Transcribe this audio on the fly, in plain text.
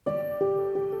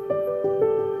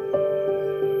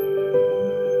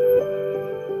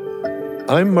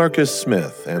I'm Marcus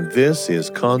Smith, and this is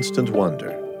Constant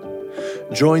Wonder.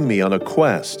 Join me on a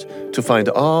quest to find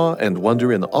awe and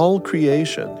wonder in all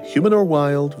creation, human or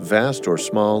wild, vast or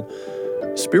small,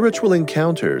 spiritual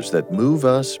encounters that move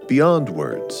us beyond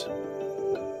words.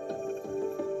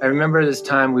 I remember this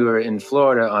time we were in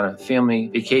Florida on a family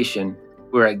vacation.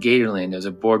 We were at Gatorland. There's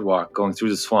a boardwalk going through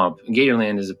the swamp. And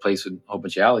Gatorland is a place with a whole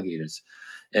bunch of alligators.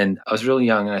 And I was really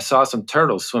young, and I saw some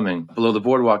turtles swimming below the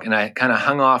boardwalk, and I kind of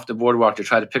hung off the boardwalk to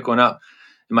try to pick one up.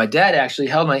 And my dad actually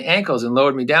held my ankles and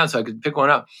lowered me down so I could pick one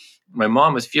up. My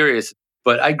mom was furious,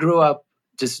 but I grew up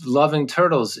just loving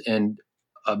turtles and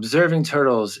observing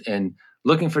turtles and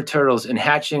looking for turtles and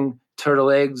hatching turtle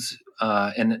eggs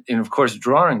and of course,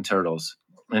 drawing turtles.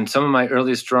 And some of my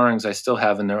earliest drawings I still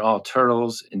have, and they're all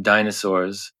turtles and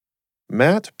dinosaurs.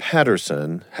 Matt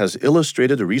Patterson has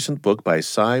illustrated a recent book by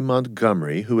Sy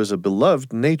Montgomery, who is a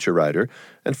beloved nature writer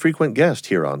and frequent guest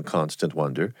here on Constant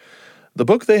Wonder. The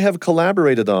book they have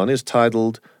collaborated on is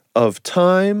titled Of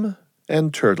Time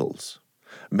and Turtles,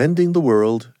 Mending the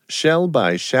World, Shell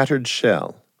by Shattered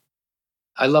Shell.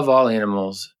 I love all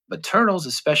animals, but turtles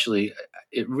especially.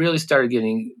 It really started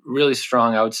getting really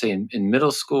strong, I would say, in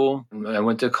middle school. I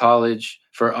went to college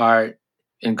for art.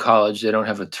 In college, they don't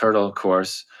have a turtle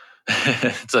course.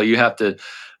 So you have to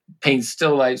paint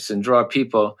still lifes and draw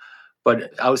people.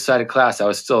 But outside of class, I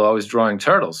was still always drawing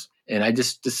turtles. And I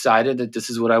just decided that this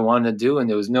is what I wanted to do. And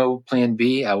there was no plan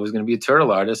B. I was going to be a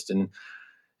turtle artist. And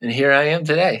here I am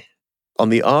today. On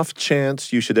the off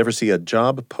chance you should ever see a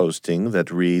job posting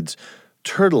that reads,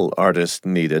 "Turtle artist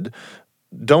needed,"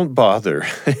 don't bother.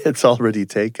 It's already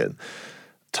taken.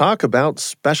 Talk about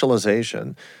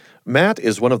specialization. Matt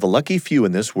is one of the lucky few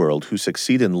in this world who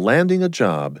succeed in landing a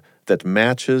job that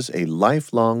matches a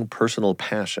lifelong personal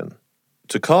passion.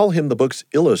 To call him the book's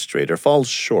illustrator falls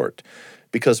short,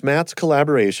 because Matt's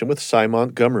collaboration with Sy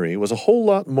Montgomery was a whole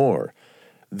lot more.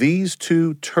 These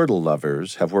two turtle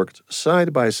lovers have worked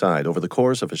side by side over the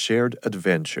course of a shared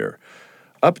adventure.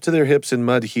 Up to their hips in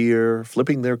mud here,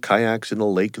 flipping their kayaks in a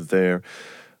lake there.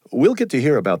 We'll get to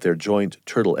hear about their joint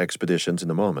turtle expeditions in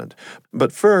a moment.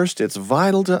 But first, it's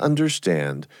vital to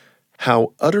understand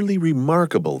how utterly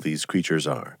remarkable these creatures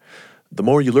are. The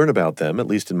more you learn about them, at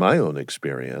least in my own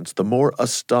experience, the more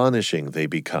astonishing they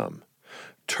become.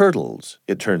 Turtles,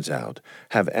 it turns out,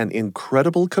 have an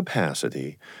incredible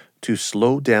capacity to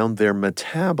slow down their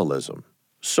metabolism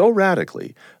so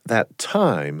radically that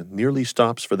time nearly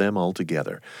stops for them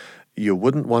altogether. You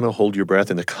wouldn't want to hold your breath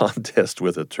in a contest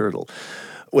with a turtle.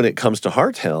 When it comes to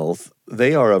heart health,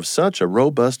 they are of such a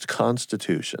robust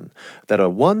constitution that a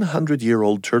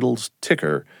 100-year-old turtle's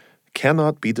ticker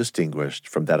cannot be distinguished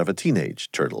from that of a teenage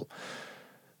turtle.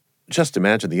 Just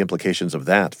imagine the implications of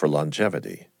that for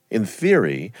longevity. In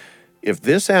theory, if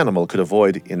this animal could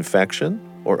avoid infection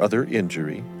or other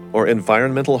injury or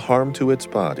environmental harm to its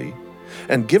body,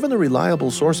 and given a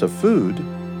reliable source of food,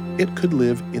 it could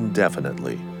live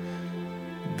indefinitely.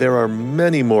 There are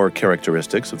many more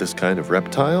characteristics of this kind of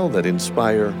reptile that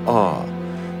inspire awe,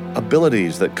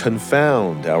 abilities that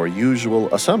confound our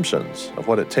usual assumptions of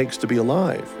what it takes to be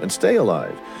alive and stay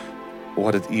alive,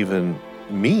 what it even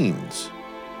means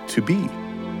to be.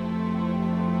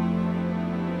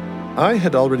 I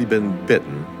had already been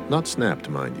bitten, not snapped,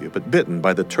 mind you, but bitten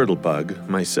by the turtle bug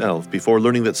myself before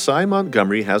learning that Sy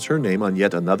Montgomery has her name on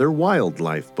yet another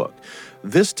wildlife book,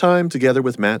 this time together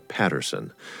with Matt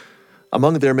Patterson.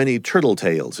 Among their many turtle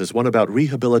tales is one about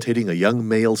rehabilitating a young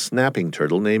male snapping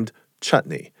turtle named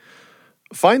Chutney.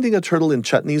 Finding a turtle in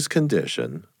Chutney's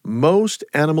condition, most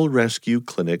animal rescue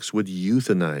clinics would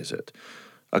euthanize it.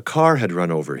 A car had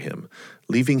run over him,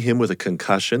 leaving him with a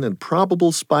concussion and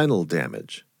probable spinal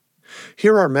damage.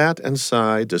 Here are Matt and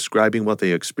Sy describing what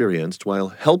they experienced while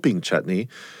helping Chutney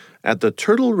at the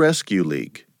Turtle Rescue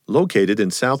League, located in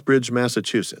Southbridge,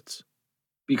 Massachusetts.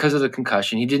 Because of the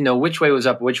concussion, he didn't know which way was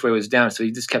up, which way was down, so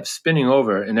he just kept spinning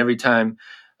over, and every time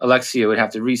Alexia would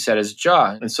have to reset his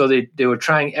jaw. And so they were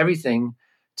trying everything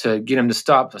to get him to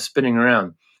stop spinning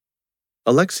around.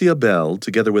 Alexia Bell,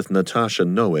 together with Natasha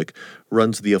Nowick,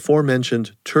 runs the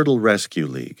aforementioned Turtle Rescue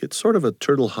League. It's sort of a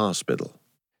turtle hospital.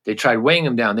 They tried weighing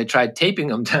him down. They tried taping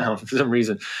him down for some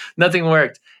reason. Nothing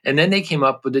worked. And then they came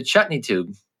up with the Chutney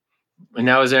tube. And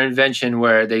that was their invention,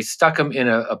 where they stuck him in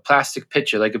a plastic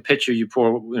pitcher, like a pitcher you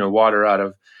pour water out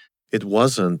of. It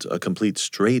wasn't a complete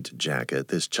straight jacket,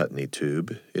 this Chutney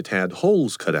tube. It had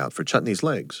holes cut out for Chutney's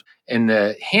legs. And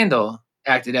the handle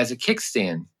acted as a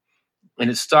kickstand, and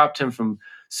it stopped him from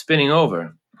spinning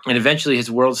over. And eventually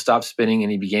his world stopped spinning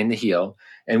and he began to heal.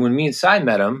 And when me and Sy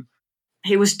met him,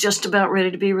 he was just about ready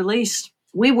to be released.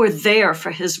 We were there for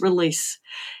his release.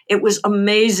 It was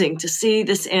amazing to see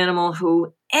this animal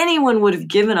who anyone would have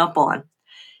given up on.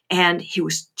 And he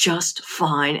was just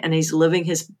fine, and he's living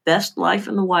his best life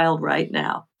in the wild right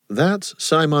now. That's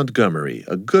Sy Montgomery,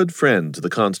 a good friend to the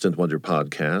Constant Wonder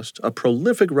podcast, a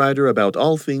prolific writer about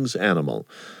all things animal.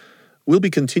 We'll be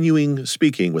continuing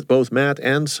speaking with both Matt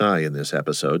and Sy in this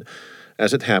episode.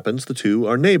 As it happens, the two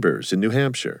are neighbors in New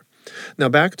Hampshire. Now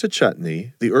back to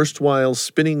Chutney, the erstwhile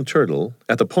spinning turtle,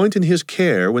 at the point in his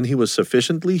care when he was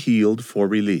sufficiently healed for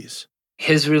release.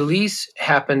 His release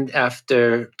happened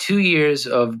after 2 years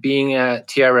of being at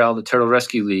TRL, the Turtle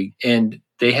Rescue League, and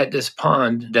they had this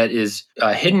pond that is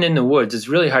hidden in the woods. It's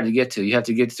really hard to get to. You have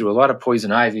to get through a lot of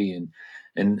poison ivy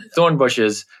and thorn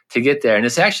bushes to get there. And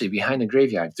it's actually behind the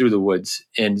graveyard through the woods.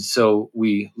 And so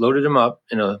we loaded him up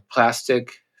in a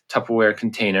plastic Tupperware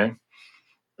container,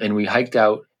 and we hiked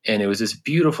out. And it was this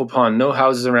beautiful pond, no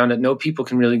houses around it, no people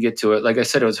can really get to it. Like I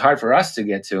said, it was hard for us to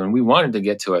get to, and we wanted to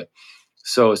get to it.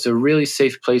 So it's a really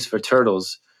safe place for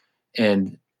turtles.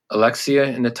 And Alexia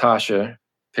and Natasha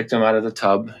picked them out of the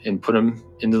tub and put them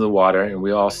into the water, and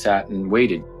we all sat and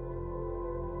waited.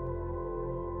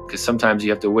 Because sometimes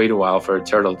you have to wait a while for a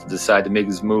turtle to decide to make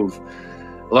his move.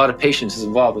 A lot of patience is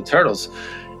involved with turtles.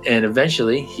 And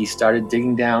eventually he started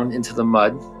digging down into the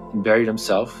mud and buried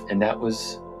himself, and that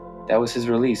was his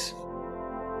release.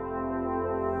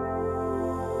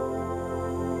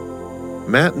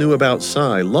 Matt knew about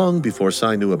Sy long before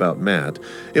Sy knew about Matt.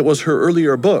 It was her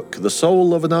earlier book, The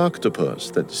Soul of an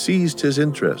Octopus, that seized his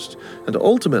interest and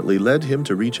ultimately led him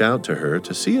to reach out to her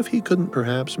to see if he couldn't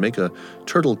perhaps make a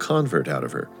turtle convert out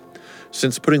of her.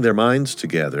 Since putting their minds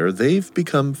together, they've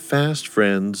become fast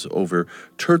friends over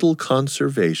turtle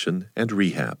conservation and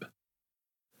rehab.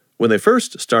 When they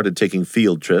first started taking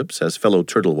field trips as fellow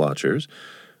turtle watchers,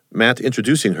 Matt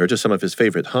introducing her to some of his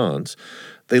favorite haunts,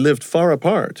 they lived far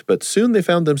apart, but soon they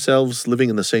found themselves living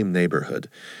in the same neighborhood.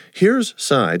 Here's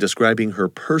Sy describing her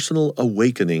personal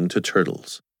awakening to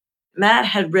turtles. Matt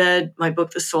had read my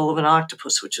book, The Soul of an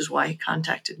Octopus, which is why he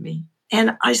contacted me.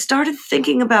 And I started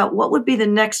thinking about what would be the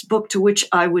next book to which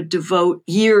I would devote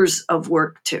years of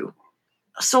work to.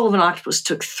 Soul of an Octopus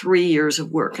took 3 years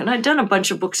of work, and I'd done a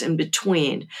bunch of books in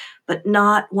between, but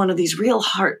not one of these real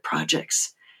heart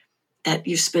projects that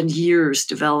you spend years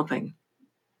developing.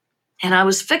 And I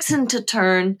was fixing to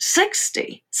turn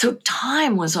 60, so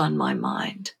time was on my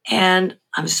mind. And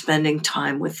I'm spending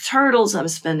time with turtles, I'm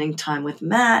spending time with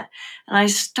Matt, and I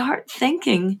start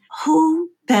thinking,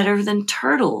 who better than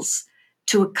turtles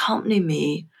to accompany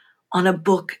me on a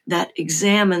book that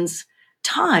examines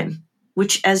time,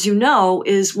 which, as you know,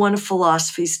 is one of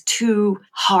philosophy's 2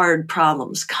 hard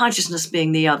problems, consciousness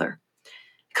being the other.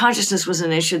 Consciousness was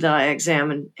an issue that I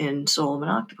examined in Soul of an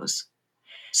Octopus.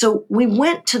 So we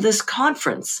went to this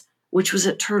conference, which was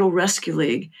at Turtle Rescue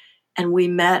League, and we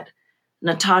met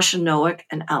Natasha Noack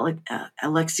and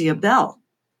Alexia Bell.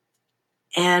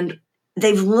 And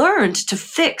they've learned to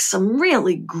fix some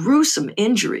really gruesome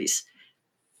injuries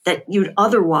that you'd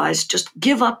otherwise just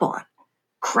give up on.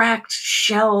 Cracked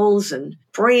shells and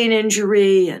brain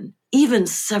injury and even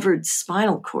severed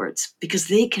spinal cords, because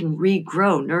they can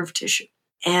regrow nerve tissue.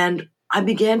 And I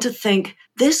began to think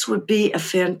this would be a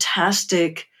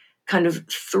fantastic kind of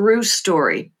through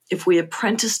story if we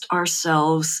apprenticed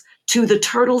ourselves to the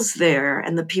turtles there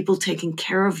and the people taking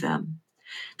care of them,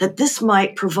 that this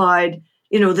might provide,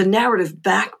 the narrative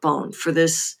backbone for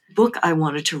this book I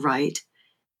wanted to write.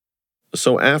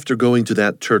 So after going to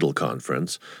that turtle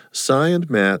conference, Sy and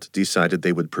Matt decided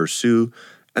they would pursue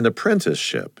an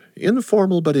apprenticeship,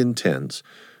 informal but intense,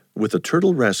 with the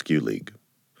Turtle Rescue League.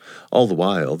 All the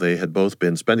while, they had both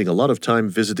been spending a lot of time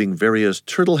visiting various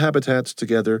turtle habitats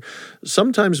together,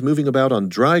 sometimes moving about on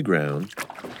dry ground,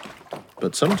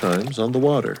 but sometimes on the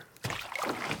water.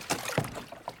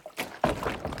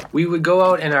 We would go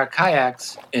out in our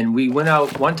kayaks, and we went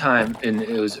out one time, and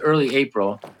it was early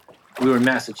April. We were in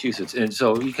Massachusetts, and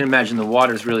so you can imagine the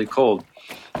water's really cold.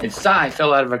 And Sy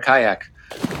fell out of her kayak.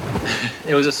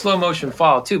 It was a slow motion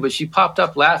fall, too, but she popped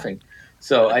up laughing.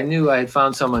 So I knew I had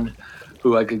found someone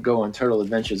who I could go on turtle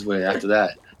adventures with after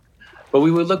that. But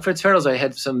we would look for turtles. I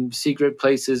had some secret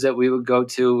places that we would go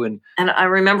to. And I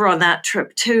remember on that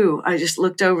trip, too, I just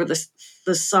looked over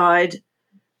the side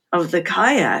of the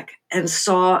kayak and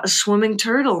saw a swimming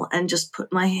turtle and just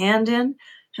put my hand in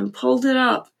and pulled it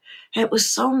up. It was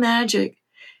so magic.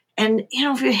 And,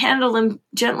 if you handle them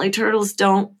gently, turtles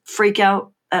don't freak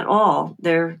out at all.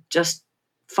 They're just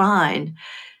fine.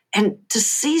 And to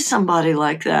see somebody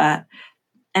like that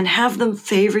and have them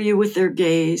favor you with their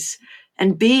gaze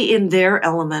and be in their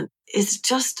element is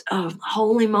just a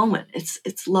holy moment.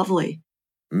 It's lovely.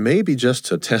 Maybe just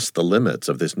to test the limits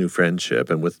of this new friendship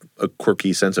and with a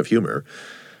quirky sense of humor,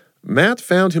 Matt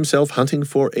found himself hunting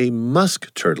for a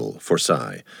musk turtle for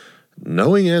Sy,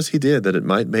 knowing as he did that it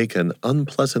might make an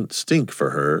unpleasant stink for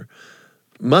her.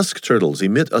 Musk turtles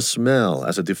emit a smell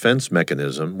as a defense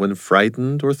mechanism when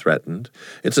frightened or threatened.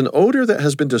 It's an odor that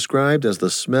has been described as the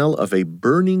smell of a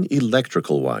burning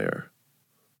electrical wire.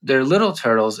 They're little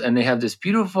turtles, and they have this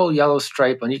beautiful yellow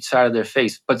stripe on each side of their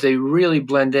face, but they really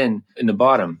blend in the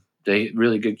bottom. They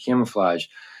really good camouflage.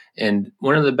 And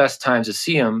one of the best times to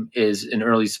see them is in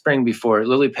early spring before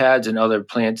lily pads and other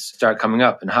plants start coming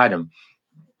up and hide them.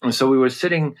 And so we were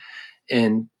sitting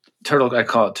in I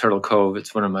call it Turtle Cove.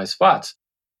 It's one of my spots.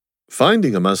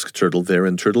 Finding a musk turtle there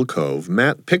in Turtle Cove,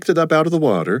 Matt picked it up out of the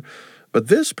water, but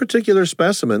this particular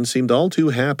specimen seemed all too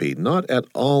happy, not at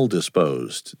all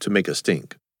disposed to make a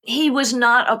stink. He was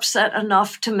not upset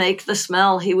enough to make the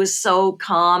smell. He was so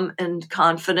calm and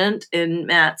confident in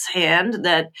Matt's hand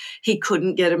that he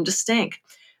couldn't get him to stink.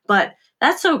 But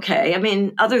that's okay. I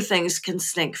mean, other things can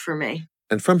stink for me.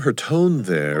 And from her tone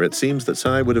there, it seems that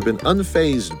Sy would have been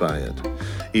unfazed by it.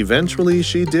 Eventually,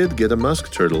 she did get a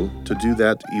musk turtle to do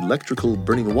that electrical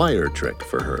burning wire trick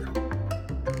for her.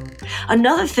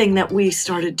 Another thing that we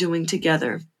started doing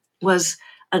together was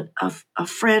a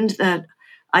friend that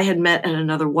I had met at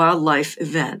another wildlife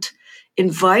event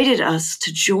invited us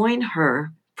to join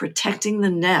her protecting the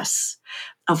nests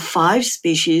of 5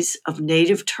 species of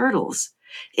native turtles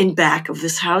in back of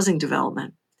this housing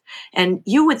development. And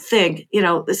you would think,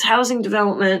 this housing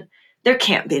development, there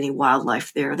can't be any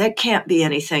wildlife there. There can't be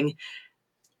anything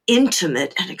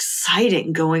intimate and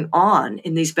exciting going on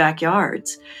in these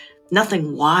backyards.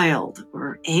 Nothing wild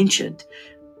or ancient,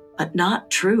 but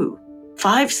not true.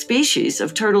 5 species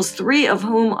of turtles, 3 of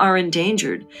whom are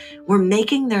endangered, were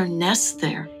making their nests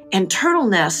there. And turtle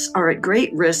nests are at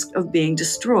great risk of being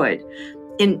destroyed.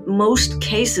 In most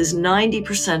cases,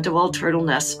 90% of all turtle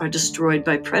nests are destroyed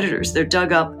by predators. They're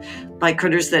dug up by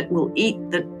critters that will eat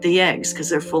the eggs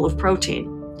because they're full of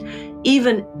protein.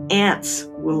 Even ants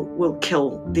will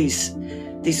kill these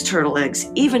turtle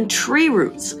eggs. Even tree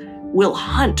roots will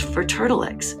hunt for turtle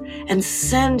eggs and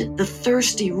send the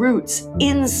thirsty roots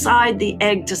inside the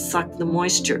egg to suck the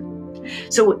moisture.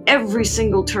 So every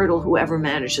single turtle who ever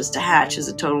manages to hatch is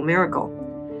a total miracle.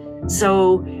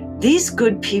 So these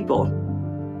good people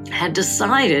had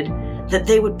decided that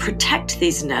they would protect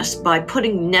these nests by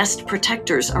putting nest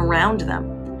protectors around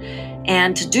them.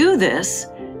 And to do this,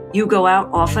 you go out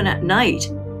often at night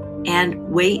and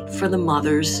wait for the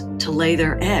mothers to lay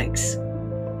their eggs.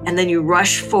 And then you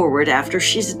rush forward after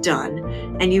she's done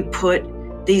and you put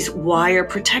these wire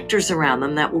protectors around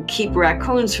them that will keep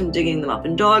raccoons from digging them up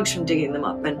and dogs from digging them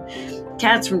up and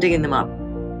cats from digging them up.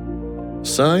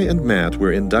 Sy and Matt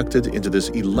were inducted into this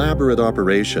elaborate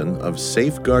operation of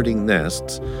safeguarding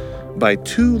nests by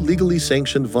 2 legally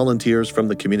sanctioned volunteers from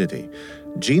the community,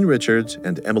 Jean Richards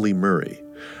and Emily Murray.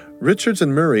 Richards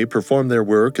and Murray perform their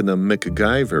work in a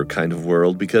MacGyver kind of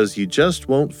world because you just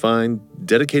won't find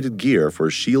dedicated gear for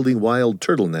shielding wild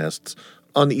turtle nests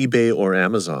on eBay or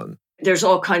Amazon. There's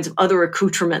all kinds of other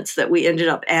accoutrements that we ended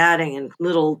up adding, and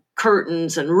little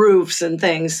curtains and roofs and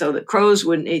things so that crows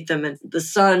wouldn't eat them and the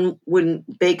sun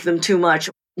wouldn't bake them too much.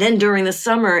 Then during the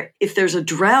summer, if there's a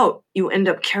drought, you end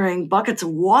up carrying buckets of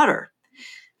water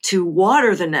to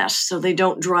water the nests so they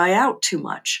don't dry out too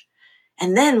much.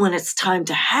 And then when it's time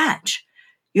to hatch,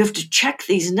 you have to check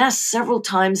these nests several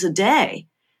times a day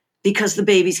because the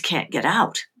babies can't get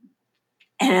out.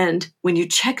 And when you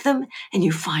check them and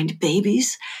you find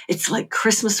babies, it's like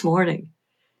Christmas morning.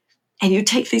 And you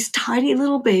take these tiny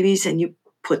little babies and you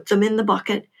put them in the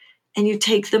bucket and you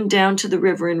take them down to the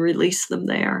river and release them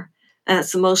there. And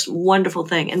it's the most wonderful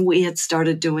thing. And we had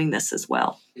started doing this as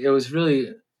well. It was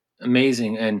really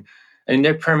amazing. And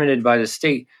they're permitted by the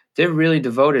state. They're really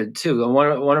devoted too.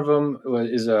 One of them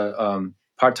is a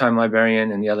part-time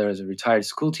librarian and the other is a retired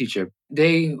school teacher.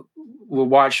 They will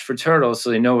watch for turtles so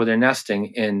they know where they're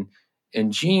nesting.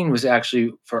 And Jean was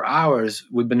actually for hours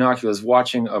with binoculars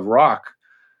watching a rock,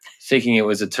 thinking it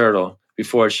was a turtle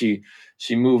before she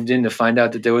moved in to find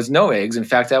out that there was no eggs. In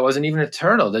fact, that wasn't even a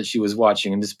turtle that she was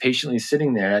watching and just patiently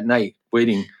sitting there at night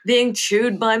waiting. Being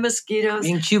chewed by mosquitoes.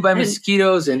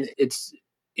 And it's,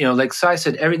 like Sy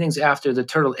said, everything's after the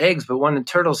turtle eggs, but when the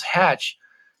turtles hatch,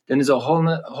 then there's a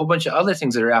whole bunch of other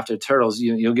things that are after turtles.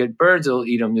 You'll get birds that will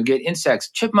eat them. You'll get insects.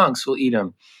 Chipmunks will eat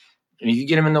them. And if you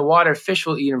get them in the water, fish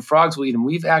will eat them. Frogs will eat them.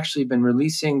 We've actually been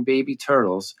releasing baby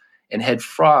turtles and had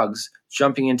frogs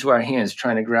jumping into our hands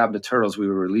trying to grab the turtles we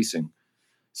were releasing.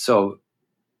 So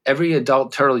every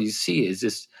adult turtle you see is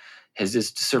just, has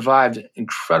just survived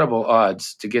incredible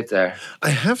odds to get there. I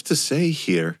have to say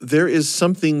here, there is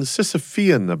something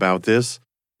Sisyphean about this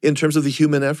in terms of the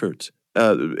human effort.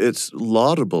 It's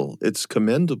laudable, it's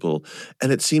commendable,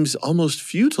 and it seems almost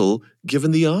futile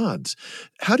given the odds.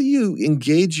 How do you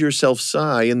engage yourself,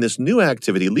 Sy, in this new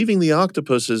activity, leaving the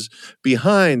octopuses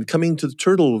behind, coming to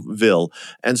Turtleville,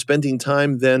 and spending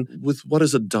time then with what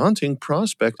is a daunting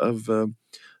prospect of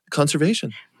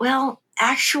conservation? Well,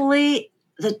 actually,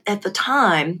 at the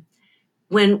time,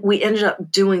 when we ended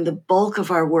up doing the bulk of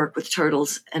our work with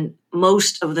turtles, and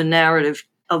most of the narrative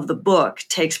of the book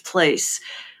takes place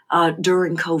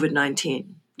during COVID-19,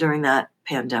 during that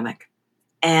pandemic.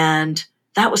 And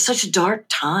that was such a dark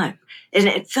time. And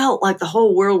it felt like the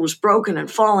whole world was broken and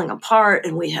falling apart,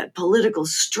 and we had political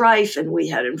strife, and we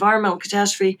had environmental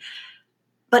catastrophe.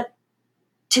 But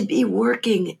to be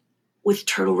working with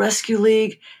Turtle Rescue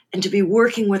League and to be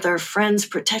working with our friends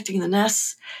protecting the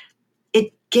nests,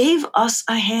 it gave us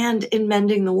a hand in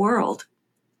mending the world.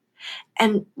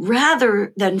 And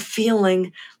rather than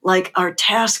feeling like our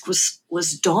task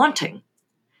was daunting,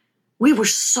 we were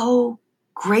so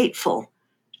grateful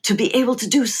to be able to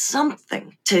do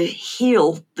something to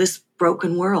heal this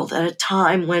broken world at a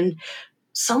time when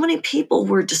so many people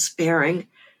were despairing,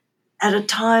 at a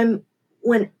time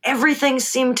when everything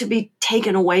seemed to be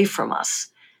taken away from us,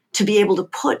 to be able to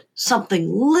put something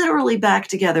literally back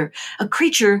together, a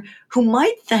creature who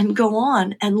might then go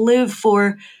on and live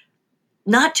for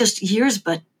not just years,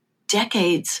 but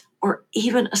decades or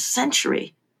even a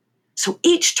century. So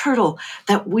each turtle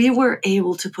that we were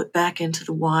able to put back into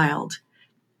the wild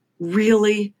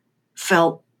really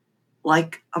felt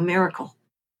like a miracle.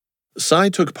 Sy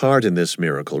took part in this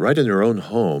miracle right in her own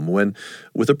home when,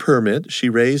 with a permit, she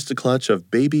raised a clutch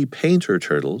of baby painter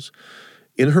turtles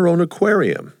in her own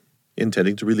aquarium,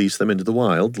 intending to release them into the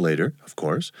wild later, of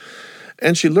course.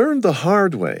 And she learned the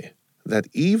hard way that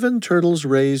even turtles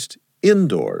raised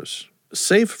indoors,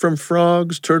 safe from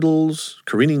frogs, turtles,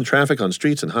 careening traffic on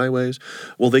streets and highways,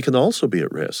 well, they can also be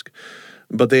at risk.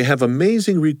 But they have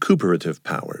amazing recuperative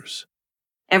powers.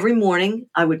 Every morning,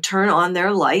 I would turn on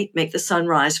their light, make the sun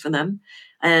rise for them,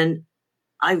 and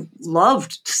I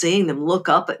loved seeing them look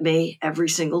up at me every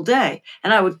single day.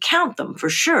 And I would count them for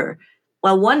sure.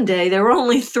 Well, one day there were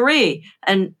only 3,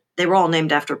 and they were all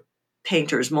named after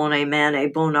painters, Monet,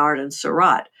 Manet, Bonnard, and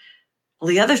Seurat. Well,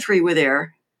 the other 3 were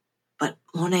there, but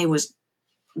Monet was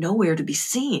nowhere to be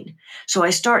seen. So I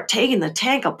start taking the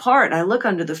tank apart, and I look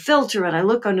under the filter, and I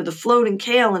look under the floating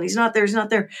kale, and he's not there, he's not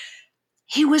there.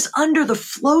 He was under the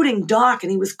floating dock,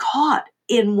 and he was caught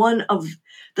in one of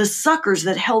the suckers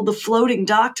that held the floating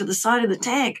dock to the side of the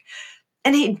tank,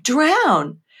 and he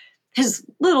drowned. His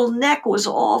little neck was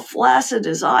all flaccid,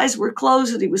 his eyes were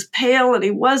closed, and he was pale, and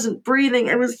he wasn't breathing.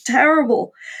 It was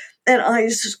terrible. And I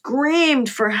screamed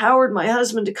for Howard, my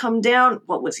husband, to come down.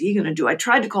 What was he going to do? I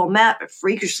tried to call Matt, but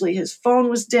freakishly his phone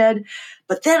was dead.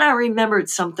 But then I remembered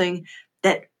something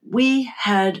that we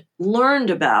had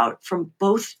learned about from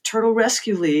both Turtle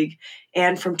Rescue League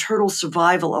and from Turtle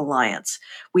Survival Alliance.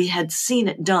 We had seen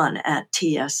it done at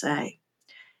TSA.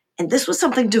 And this was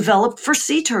something developed for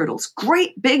sea turtles,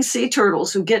 great big sea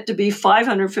turtles who get to be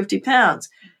 550 pounds.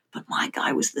 But my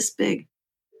guy was this big.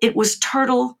 It was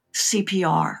turtle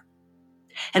CPR.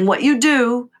 And what you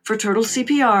do for turtle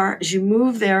CPR is you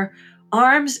move their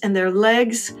arms and their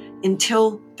legs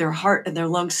until their heart and their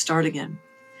lungs start again.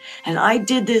 And I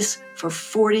did this for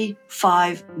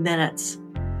 45 minutes.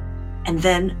 And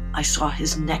then I saw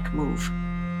his neck move.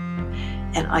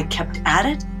 And I kept at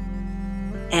it.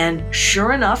 And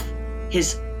sure enough,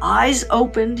 his eyes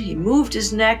opened. He moved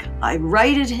his neck. I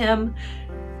righted him.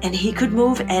 And he could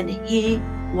move. And he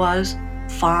was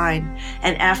fine.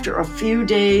 And after a few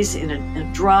days in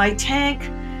a dry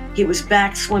tank, he was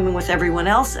back swimming with everyone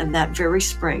else. And that very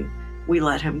spring, we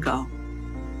let him go.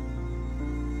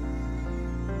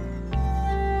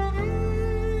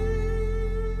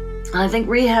 I think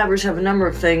rehabbers have a number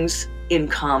of things in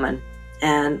common,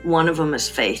 and one of them is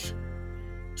faith.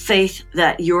 Faith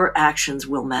that your actions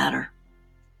will matter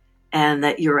and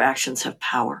that your actions have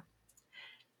power.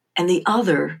 And the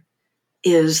other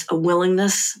is a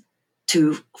willingness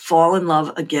to fall in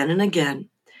love again and again,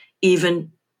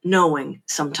 even knowing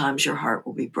sometimes your heart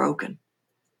will be broken.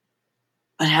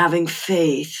 But having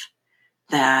faith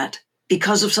that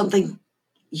because of something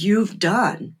you've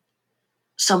done,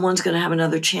 someone's going to have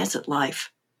another chance at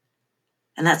life.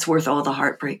 And that's worth all the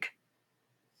heartbreak.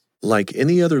 Like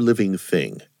any other living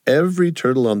thing, Every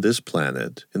turtle on this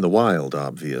planet, in the wild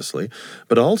obviously,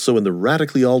 but also in the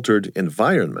radically altered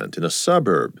environment, in a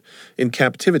suburb, in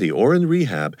captivity, or in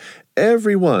rehab,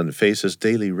 everyone faces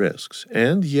daily risks.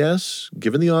 And yes,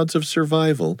 given the odds of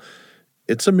survival,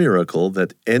 it's a miracle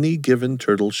that any given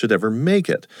turtle should ever make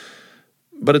it.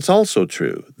 But it's also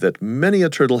true that many a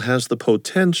turtle has the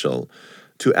potential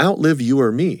to outlive you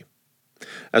or me.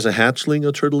 As a hatchling,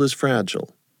 a turtle is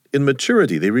fragile. In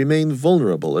maturity, they remain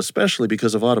vulnerable, especially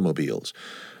because of automobiles.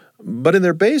 But in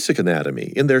their basic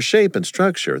anatomy, in their shape and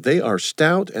structure, they are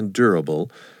stout and durable,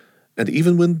 and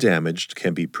even when damaged,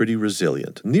 can be pretty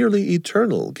resilient, nearly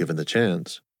eternal given the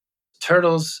chance.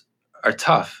 Turtles are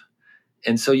tough,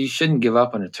 and so you shouldn't give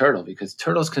up on a turtle because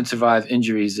turtles can survive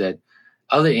injuries that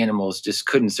other animals just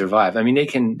couldn't survive. I mean, they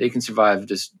can survive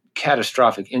just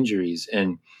catastrophic injuries.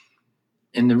 And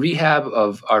in the rehab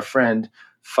of our friend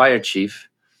Fire Chief,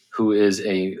 who is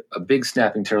a big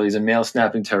snapping turtle. He's a male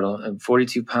snapping turtle,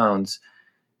 42 pounds.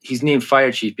 He's named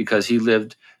Fire Chief because he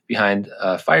lived behind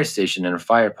a fire station in a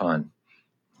fire pond.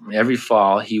 Every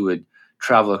fall, he would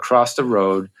travel across the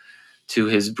road to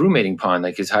his brewmating pond,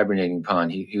 like his hibernating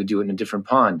pond. He would do it in a different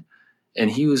pond.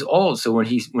 And he was old, so when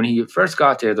he first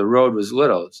got there, the road was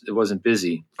little. It wasn't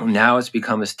busy. Now it's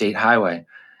become a state highway.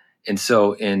 And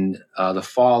so in the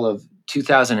fall of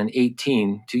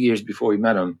 2018, 2 years before we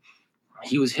met him,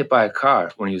 he was hit by a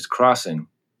car when he was crossing,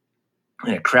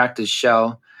 and it cracked his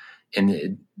shell and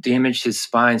it damaged his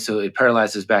spine, so it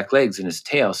paralyzed his back legs and his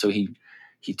tail. So he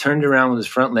turned around with his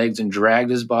front legs and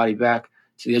dragged his body back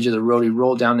to the edge of the road. He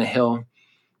rolled down the hill,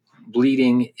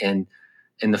 bleeding, and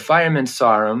the firemen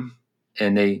saw him,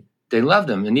 and they loved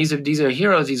him. And these are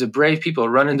heroes. These are brave people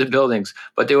run into buildings,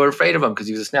 but they were afraid of him because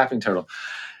he was a snapping turtle.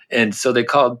 And so they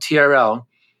called TRL.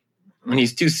 And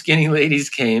these two skinny ladies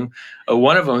came.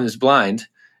 One of them is blind,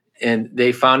 and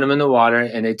they found him in the water,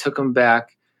 and they took him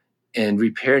back and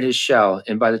repaired his shell.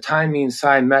 And by the time me and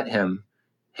Sy met him,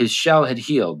 his shell had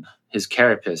healed, his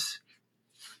carapace.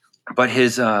 But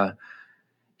his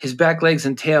back legs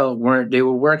and tail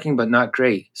were working, but not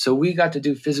great. So we got to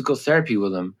do physical therapy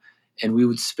with him, and we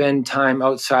would spend time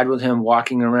outside with him,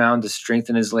 walking around to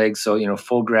strengthen his legs. So,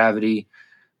 full gravity.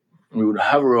 We would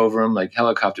hover over him like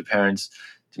helicopter parents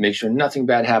to make sure nothing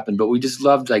bad happened. But we just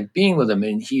loved being with him.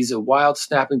 And he's a wild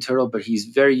snapping turtle, but he's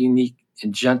very unique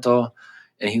and gentle.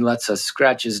 And he lets us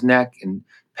scratch his neck and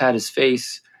pat his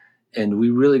face. And we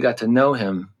really got to know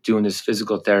him doing this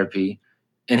physical therapy.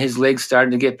 And his legs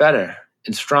started to get better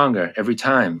and stronger every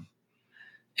time.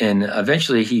 And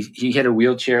eventually he had a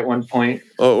wheelchair at one point.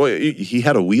 Oh, wait, he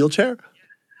had a wheelchair?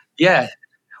 Yeah.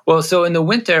 Well, so in the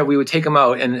winter, we would take him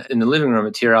out in the living room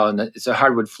at TRL, and it's a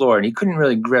hardwood floor, and he couldn't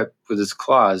really grip with his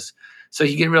claws. So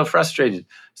he'd get real frustrated.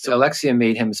 So Alexia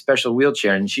made him a special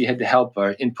wheelchair, and she had to help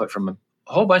our input from a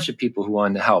whole bunch of people who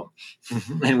wanted to help.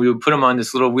 And we would put him on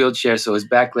this little wheelchair so his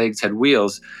back legs had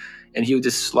wheels, and he would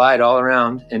just slide all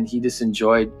around, and he just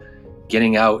enjoyed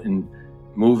getting out and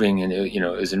moving, and it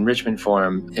was enrichment for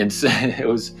him. And so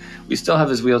we still have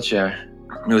his wheelchair.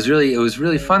 It was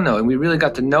really fun though, and we really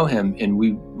got to know him, and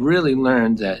we really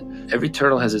learned that every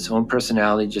turtle has its own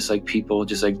personality, just like people,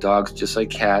 just like dogs, just like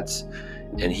cats.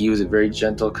 And he was a very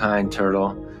gentle, kind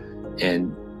turtle,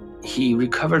 and he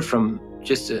recovered from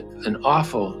just an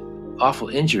awful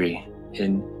injury,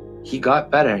 and he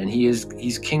got better, and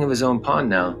he's king of his own pond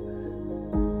now.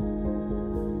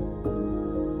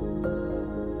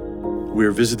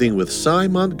 We're visiting with Sy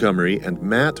Montgomery and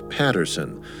Matt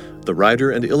Patterson, the writer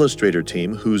and illustrator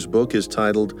team whose book is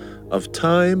titled Of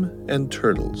Time and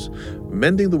Turtles,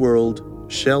 Mending the World,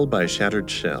 Shell by Shattered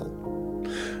Shell.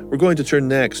 We're going to turn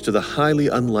next to the highly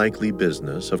unlikely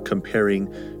business of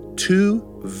comparing two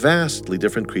vastly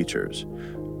different creatures,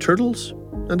 turtles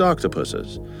and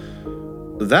octopuses.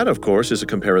 That, of course, is a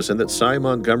comparison that Sy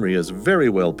Montgomery is very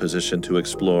well positioned to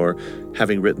explore,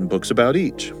 having written books about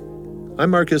each.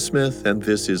 I'm Marcus Smith, and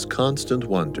this is Constant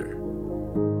Wonder.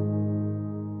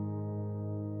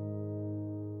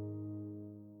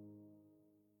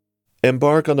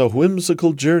 Embark on a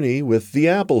whimsical journey with The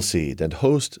Appleseed and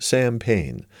host Sam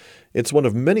Payne. It's one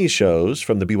of many shows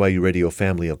from the BYU Radio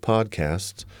family of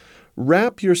podcasts.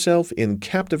 Wrap yourself in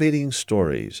captivating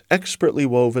stories, expertly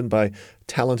woven by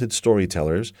talented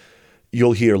storytellers.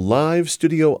 You'll hear live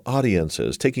studio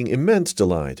audiences taking immense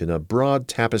delight in a broad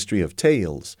tapestry of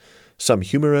tales, some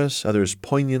humorous, others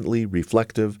poignantly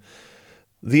reflective.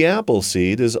 The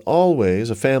Appleseed is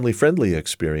always a family-friendly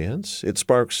experience. It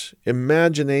sparks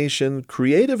imagination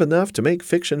creative enough to make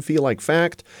fiction feel like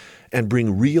fact and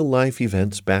bring real-life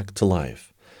events back to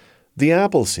life. The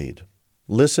Appleseed.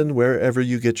 Listen wherever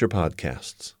you get your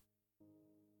podcasts.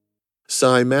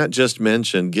 Sy, Matt just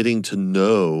mentioned getting to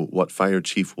know what Fire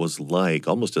Chief was like,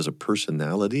 almost as a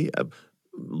personality,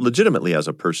 legitimately as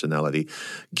a personality.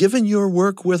 Given your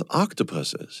work with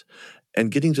octopuses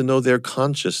and getting to know their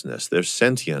consciousness, their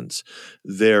sentience,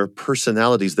 their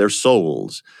personalities, their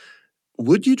souls,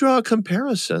 would you draw a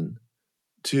comparison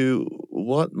to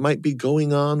what might be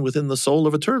going on within the soul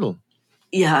of a turtle?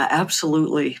 Yeah,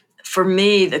 absolutely. For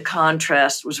me, the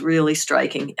contrast was really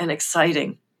striking and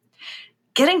exciting.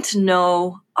 Getting to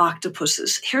know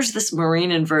octopuses. Here's this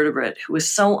marine invertebrate who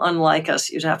is so unlike us,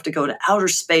 you'd have to go to outer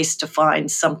space to find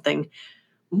something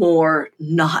more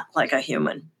not like a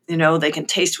human. You know, they can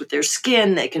taste with their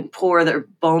skin. They can pour their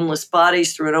boneless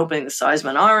bodies through an opening the size of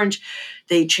an orange.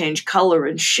 They change color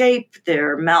and shape.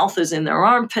 Their mouth is in their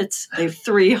armpits. They have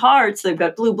 3 hearts. They've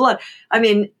got blue blood. I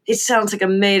mean, it sounds like a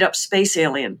made-up space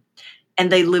alien. And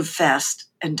they live fast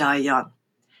and die young.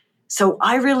 So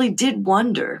I really did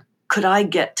wonder, could I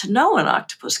get to know an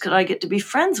octopus? Could I get to be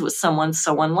friends with someone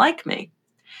so unlike me?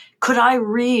 Could I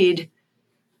read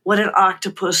what an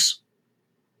octopus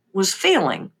was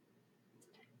feeling?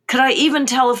 Could I even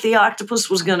tell if the octopus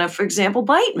was going to, for example,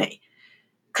 bite me?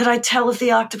 Could I tell if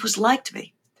the octopus liked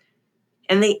me?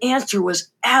 And the answer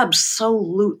was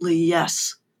absolutely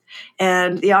yes.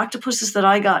 And the octopuses that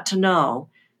I got to know,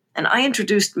 and I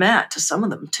introduced Matt to some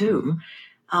of them too,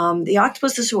 the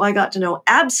octopuses who I got to know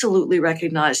absolutely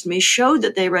recognized me, showed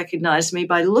that they recognized me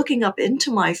by looking up into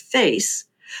my face,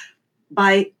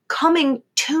 by coming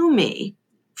to me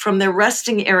from their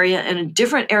resting area in a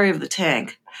different area of the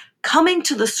tank, coming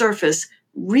to the surface,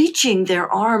 reaching their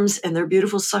arms and their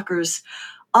beautiful suckers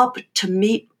up to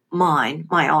meet my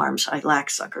arms. I lack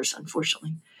suckers,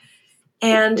 unfortunately.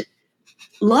 And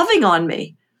loving on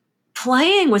me,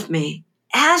 playing with me,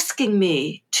 asking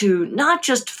me to not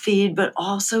just feed, but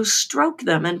also stroke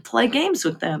them and play games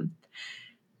with them.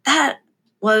 That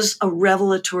was a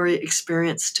revelatory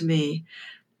experience to me.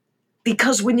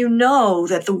 Because when you know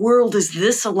that the world is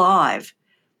this alive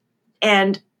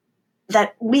and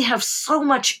that we have so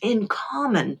much in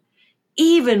common,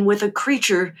 even with a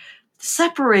creature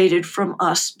separated from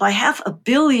us by 500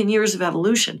 million years of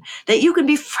evolution, that you can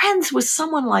be friends with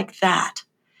someone like that,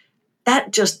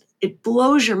 that just, it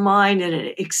blows your mind and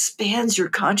it expands your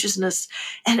consciousness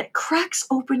and it cracks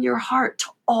open your heart to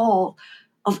all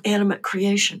of animate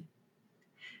creation.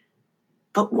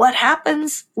 But what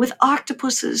happens with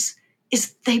octopuses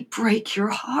is they break your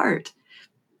heart.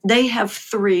 They have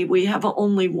 3, we have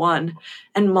only 1,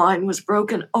 and mine was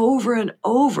broken over and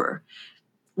over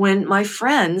when my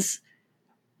friends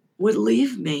would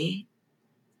leave me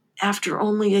after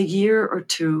only a year or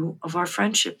 2 of our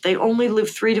friendship. They only live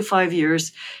 3 to 5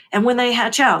 years, and when they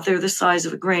hatch out, they're the size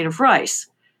of a grain of rice.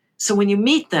 So when you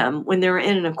meet them, when they're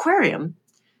in an aquarium,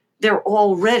 they're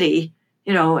already,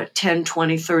 a 10,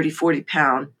 20, 30,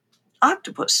 40-pound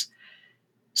octopus.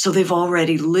 So they've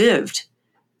already lived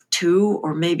 2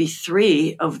 or maybe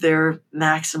 3 of their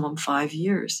maximum 5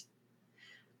 years.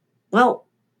 Well,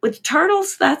 with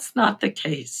turtles, that's not the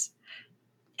case.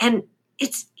 And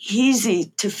it's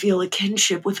easy to feel a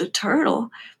kinship with a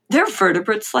turtle. They're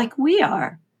vertebrates like we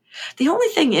are. The only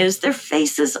thing is their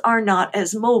faces are not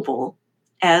as mobile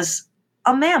as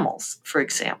a mammal's, for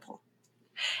example.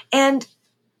 And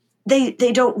they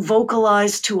don't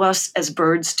vocalize to us as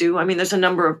birds do. I mean, there's a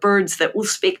number of birds that will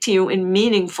speak to you in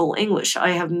meaningful English. I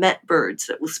have met birds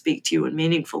that will speak to you in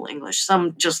meaningful English.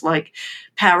 Some just like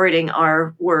parroting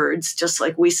our words, just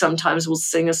like we sometimes will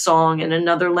sing a song in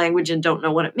another language and don't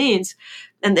know what it means,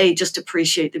 and they just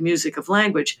appreciate the music of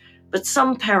language. But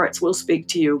some parrots will speak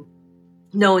to you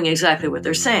knowing exactly what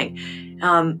they're saying.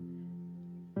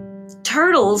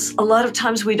 Turtles, a lot of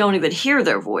times we don't even hear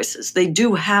their voices. They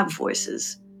do have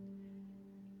voices.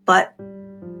 But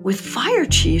with Fire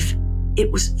Chief,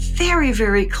 it was very,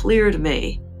 very clear to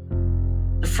me.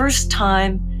 The first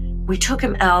time we took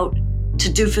him out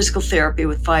to do physical therapy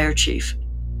with Fire Chief,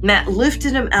 Matt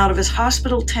lifted him out of his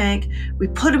hospital tank. We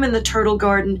put him in the turtle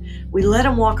garden. We let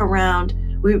him walk around.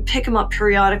 We would pick him up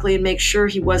periodically and make sure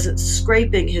he wasn't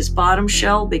scraping his bottom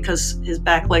shell because his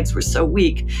back legs were so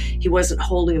weak. He wasn't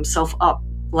holding himself up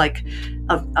like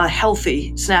a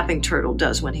healthy snapping turtle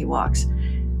does when he walks.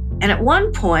 And at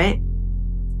one point,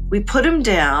 we put him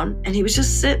down and he was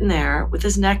just sitting there with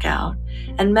his neck out.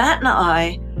 And Matt and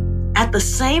I, at the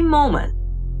same moment,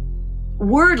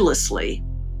 wordlessly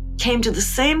came to the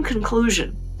same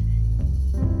conclusion.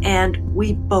 And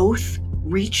we both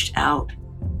reached out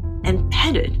and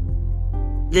petted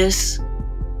this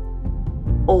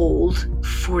old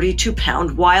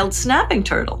 42-pound wild snapping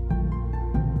turtle.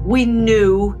 We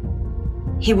knew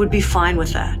he would be fine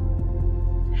with that.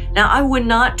 Now, I would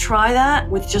not try that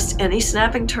with just any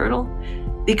snapping turtle,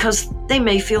 because they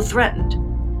may feel threatened.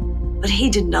 But he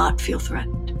did not feel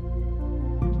threatened.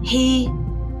 He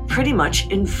pretty much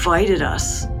invited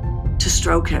us to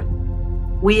stroke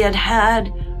him. We had had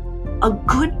a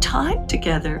good time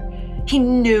together. He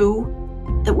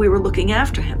knew that we were looking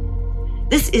after him.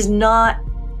 This is not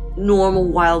normal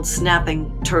wild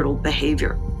snapping turtle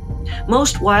behavior.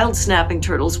 Most wild snapping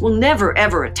turtles will never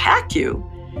ever attack you,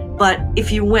 but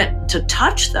if you went to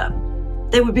touch them,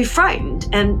 they would be frightened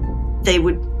and they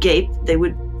would gape, they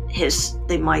would hiss,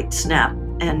 they might snap,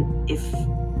 and if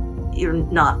you're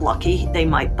not lucky, they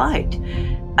might bite.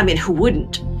 I mean, who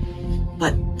wouldn't?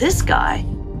 But this guy,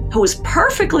 who was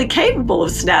perfectly capable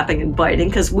of snapping and biting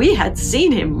because we had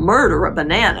seen him murder a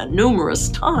banana numerous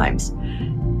times,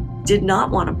 did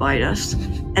not want to bite us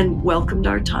and welcomed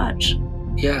our touch.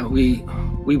 Yeah, we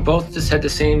both just had the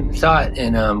same thought,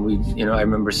 and I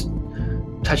remember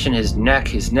touching his neck.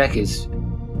 His neck is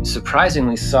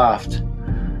surprisingly soft.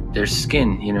 There's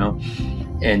skin,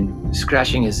 and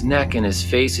scratching his neck and his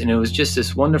face, and it was just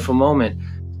this wonderful moment.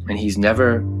 And he's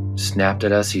never snapped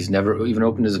at us. He's never even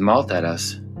opened his mouth at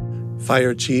us.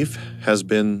 Fire Chief has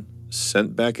been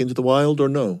sent back into the wild or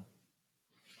no?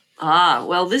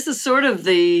 Well, this is sort of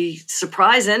the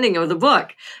surprise ending of the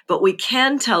book, but we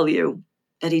can tell you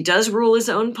that he does rule his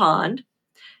own pond.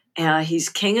 He's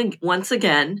king once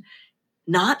again,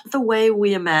 not the way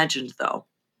we imagined, though.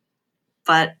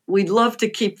 But we'd love to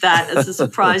keep that as a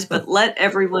surprise, but let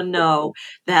everyone know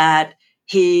that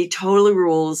he totally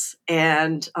rules,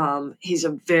 and he's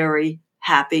a very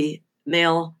happy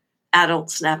male adult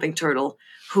snapping turtle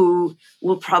who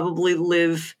will probably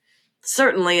live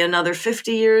certainly another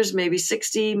 50 years, maybe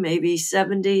 60, maybe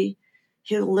 70.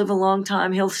 He'll live a long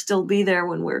time. He'll still be there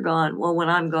when we're gone. Well, when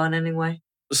I'm gone anyway.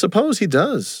 Suppose he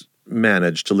does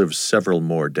manage to live several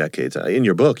more decades. In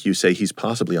your book, you say he's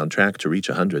possibly on track to reach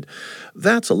 100.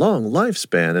 That's a long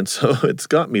lifespan, and so it's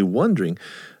got me wondering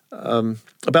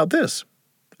about this.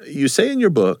 You say in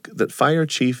your book that Fire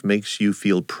Chief makes you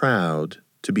feel proud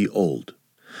to be old.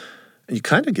 And you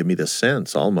kind of give me the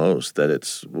sense, almost, that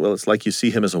it's like you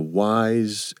see him as a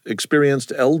wise,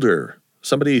 experienced elder,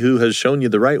 somebody who has shown you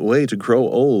the right way to grow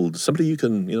old, somebody you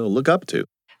can, look up to.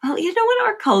 Well, in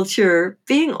our culture,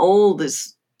 being old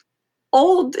is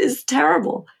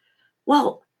terrible.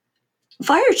 Well,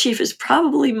 Fire Chief is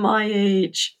probably my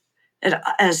age. And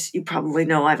as you probably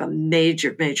know, I have a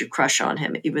major, major crush on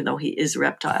him, even though he is a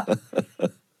reptile.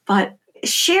 But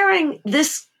sharing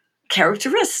this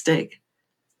characteristic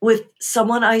with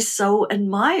someone I so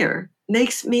admire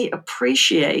makes me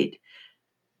appreciate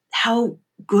how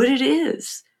good it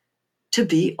is to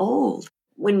be old.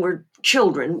 When we're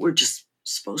children, we're just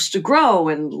supposed to grow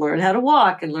and learn how to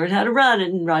walk and learn how to run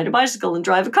and ride a bicycle and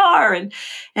drive a car.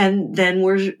 And then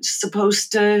we're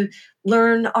supposed to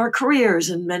learn our careers,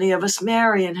 and many of us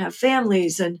marry and have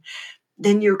families. And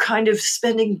then you're kind of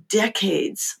spending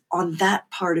decades on that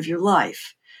part of your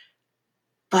life.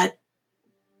 But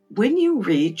when you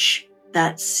reach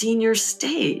that senior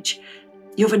stage,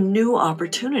 you have a new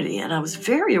opportunity. And I was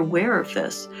very aware of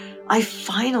this. I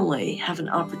finally have an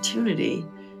opportunity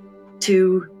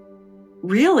to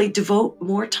really devote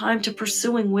more time to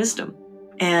pursuing wisdom.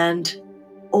 And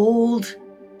old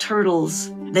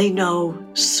turtles, they know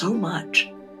so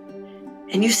much.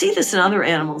 And you see this in other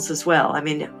animals as well. I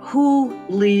mean, who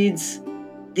leads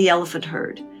the elephant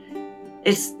herd?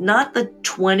 It's not the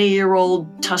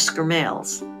 20-year-old tusker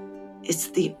males. It's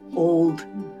the old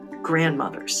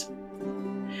grandmothers.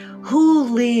 Who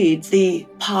leads the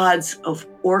pods of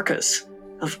orcas,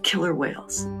 of killer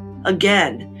whales?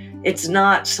 Again, it's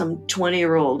not some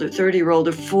 20-year-old or 30-year-old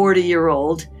or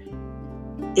 40-year-old.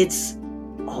 It's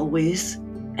always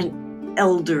an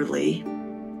elderly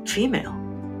female.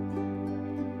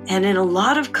 And in a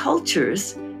lot of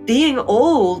cultures, being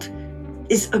old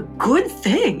is a good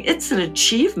thing. It's an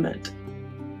achievement.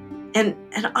 And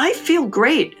I feel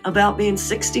great about being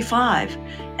 65.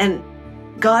 And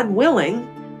God willing,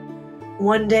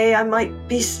 one day I might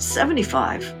be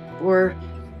 75. Or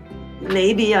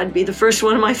maybe I'd be the first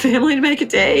one in my family to make it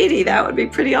to 80. That would be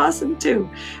pretty awesome too.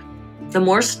 The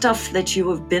more stuff that you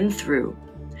have been through,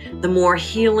 the more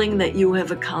healing that you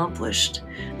have accomplished,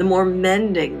 the more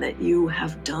mending that you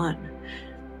have done,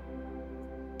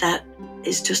 that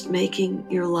is just making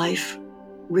your life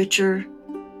richer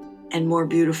and more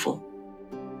beautiful.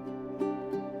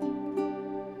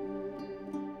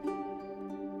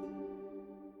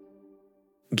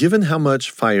 Given how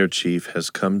much Fire Chief has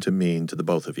come to mean to the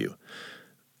both of you,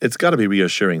 It's got to be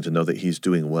reassuring to know that he's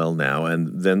doing well now.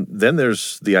 And then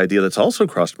there's the idea that's also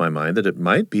crossed my mind that it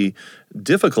might be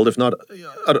difficult, if not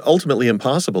ultimately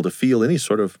impossible, to feel any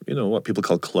sort of, what people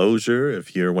call closure,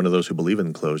 if you're one of those who believe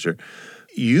in closure.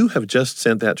 You have just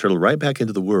sent that turtle right back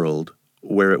into the world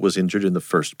where it was injured in the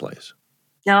first place.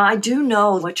 Now, I do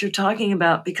know what you're talking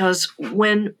about, because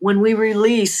when we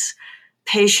release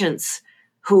patients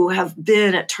who have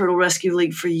been at Turtle Rescue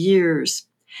League for years,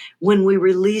 when we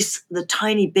release the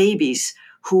tiny babies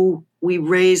who we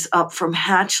raise up from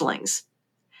hatchlings,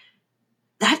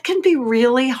 that can be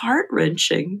really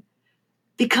heart-wrenching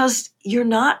because you're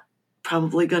not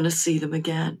probably going to see them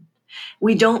again.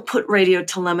 We don't put radio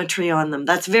telemetry on them.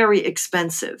 That's very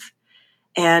expensive.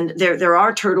 And there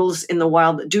are turtles in the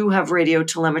wild that do have radio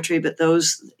telemetry, but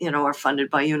those, are funded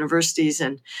by universities.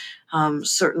 And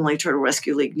certainly Turtle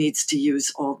Rescue League needs to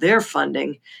use all their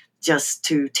funding just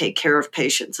to take care of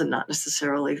patients and not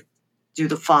necessarily do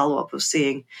the follow-up of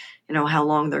seeing, how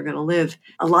long they're going to live.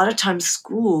 A lot of times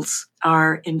schools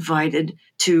are invited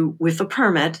to, with a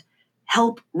permit,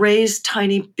 help raise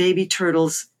tiny baby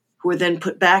turtles who are then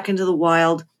put back into the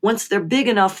wild once they're big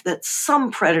enough that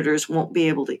some predators won't be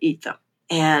able to eat them.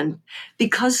 And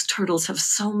because turtles have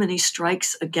so many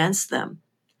strikes against them,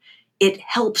 it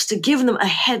helps to give them a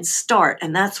head start.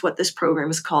 And that's what this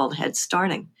program is called, Head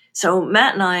Starting. So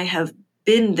Matt and I have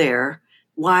been there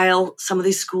while some of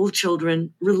these school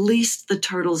children released the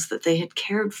turtles that they had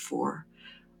cared for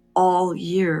all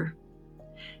year.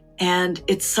 And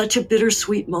it's such a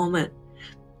bittersweet moment.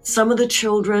 Some of the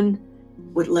children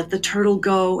would let the turtle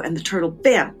go and the turtle,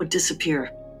 bam, would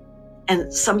disappear.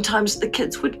 And sometimes the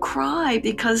kids would cry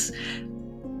because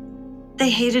they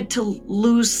hated to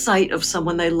lose sight of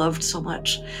someone they loved so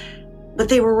much. But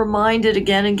they were reminded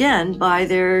again and again by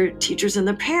their teachers and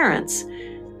their parents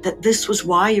that this was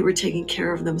why you were taking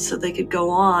care of them, so they could go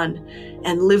on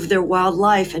and live their wild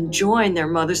life and join their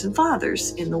mothers and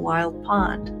fathers in the wild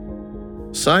pond.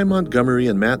 Sy Montgomery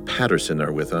and Matt Patterson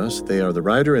are with us. They are the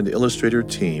writer and illustrator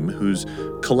team whose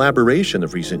collaboration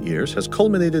of recent years has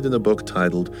culminated in a book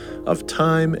titled Of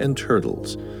Time and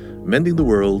Turtles, Mending the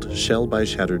World, Shell by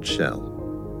Shattered Shell.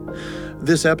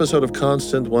 This episode of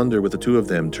Constant Wonder with the two of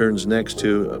them turns next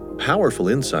to powerful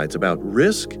insights about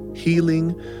risk,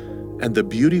 healing, and the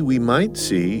beauty we might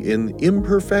see in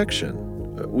imperfection.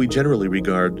 We generally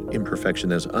regard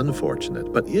imperfection as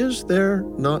unfortunate, but is there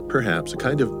not perhaps a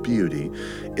kind of beauty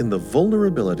in the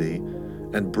vulnerability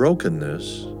and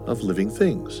brokenness of living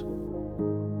things?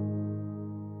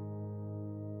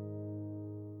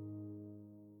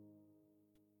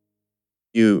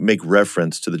 You make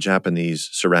reference to the Japanese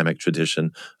ceramic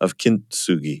tradition of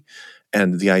kintsugi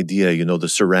and the idea, the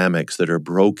ceramics that are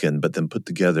broken but then put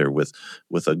together with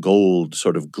a gold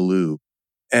sort of glue.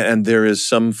 And there is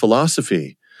some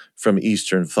philosophy from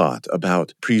Eastern thought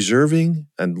about preserving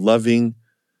and loving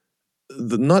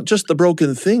not just the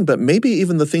broken thing, but maybe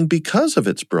even the thing because of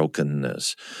its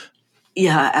brokenness.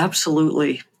 Yeah,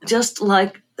 absolutely. Just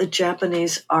like the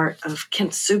Japanese art of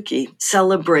kintsugi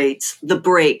celebrates the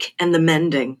break and the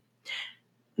mending.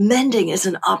 Mending is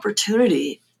an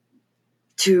opportunity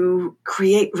to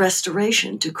create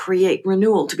restoration, to create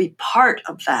renewal, to be part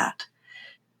of that.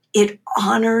 It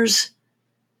honors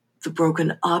the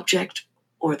broken object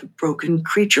or the broken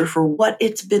creature for what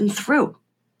it's been through.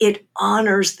 It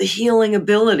honors the healing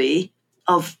ability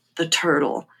of the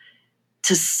turtle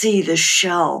to see the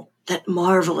shell that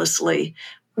marvelously,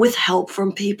 with help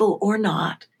from people or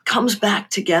not, comes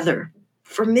back together.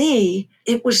 For me,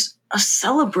 it was a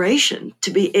celebration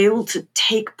to be able to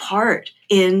take part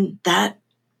in that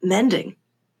mending,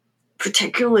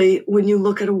 particularly when you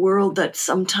look at a world that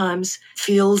sometimes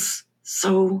feels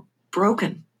so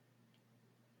broken.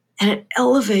 And it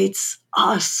elevates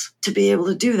us to be able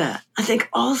to do that. I think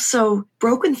also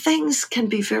broken things can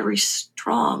be very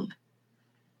strong.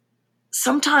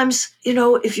 Sometimes,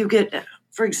 if you get,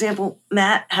 for example,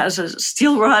 Matt has a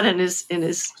steel rod in his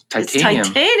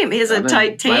titanium. He has a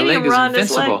titanium rod in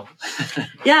his leg.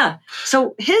 Yeah.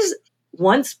 So his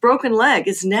once broken leg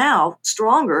is now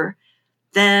stronger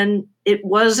than it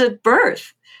was at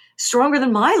birth, stronger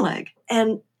than my leg.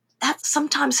 And that's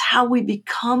sometimes how we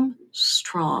become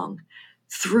strong,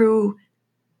 through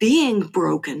being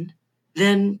broken,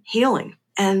 then healing.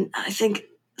 And I think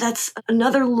that's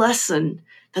another lesson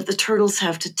that the turtles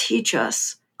have to teach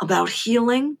us about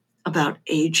healing, about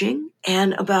aging,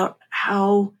 and about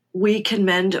how we can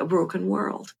mend a broken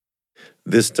world.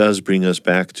 This does bring us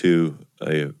back to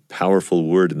a powerful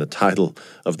word in the title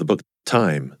of the book,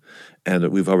 time. And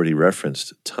we've already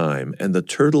referenced time. And the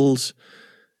turtles'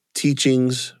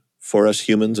 teachings for us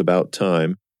humans about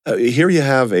time Here you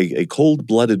have a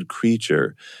cold-blooded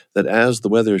creature that as the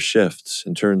weather shifts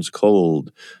and turns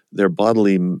cold, their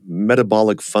bodily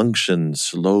metabolic functions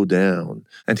slow down.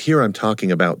 And here I'm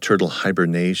talking about turtle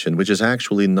hibernation, which is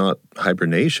actually not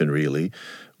hibernation, really.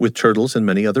 With turtles and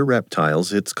many other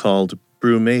reptiles, it's called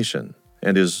brumation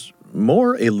and is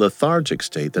more a lethargic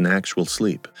state than actual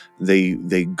sleep.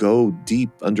 They go deep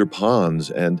under ponds,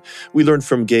 and we learned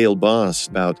from Gail Boss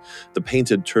about the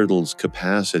painted turtle's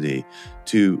capacity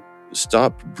to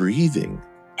stop breathing.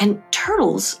 And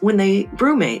turtles, when they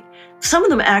brumate, some of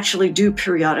them actually do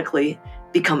periodically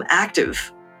become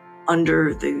active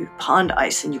under the pond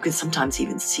ice, and you can sometimes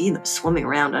even see them swimming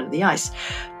around under the ice.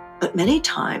 But many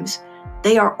times,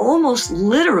 they are almost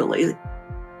literally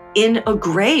in a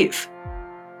grave.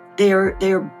 They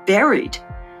are buried.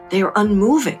 They are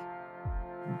unmoving.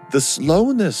 The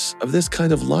slowness of this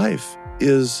kind of life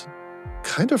is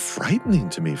kind of frightening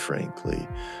to me, frankly,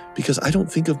 because I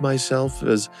don't think of myself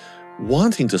as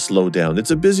wanting to slow down.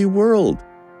 It's a busy world.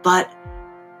 But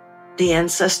the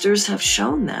ancestors have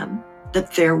shown them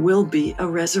that there will be a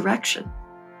resurrection,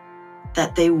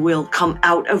 that they will come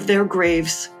out of their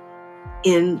graves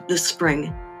in the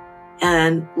spring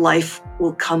and life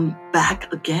will come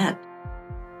back again.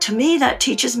 To me, that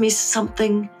teaches me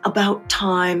something about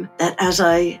time that as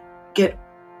I get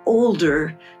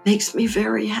older makes me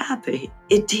very happy.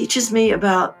 It teaches me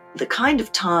about the kind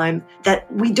of time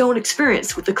that we don't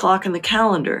experience with the clock and the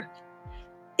calendar.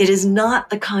 It is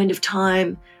not the kind of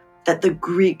time that the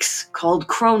Greeks called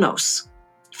chronos,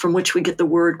 from which we get the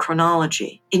word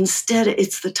chronology. Instead,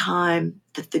 it's the time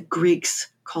that the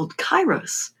Greeks called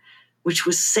kairos, which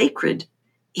was sacred,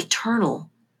 eternal,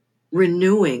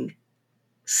 renewing,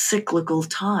 cyclical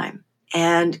time,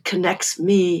 and connects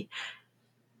me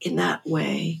in that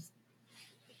way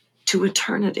to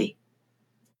eternity.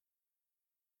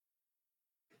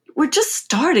 We're just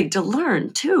starting to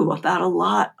learn, too, about a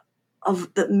lot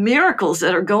of the miracles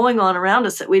that are going on around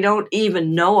us that we don't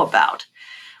even know about.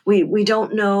 We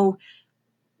don't know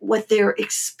what their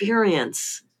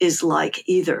experience is like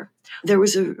either. There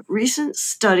was a recent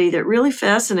study that really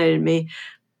fascinated me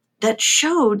that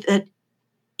showed that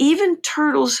even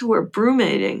turtles who are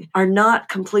brumating are not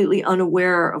completely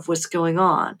unaware of what's going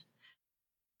on.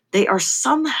 They are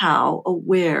somehow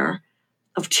aware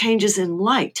of changes in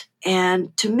light.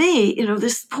 And to me,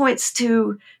 this points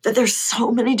to that there's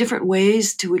so many different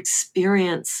ways to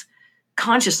experience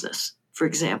consciousness, for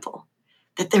example,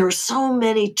 that there are so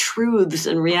many truths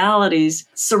and realities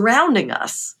surrounding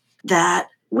us that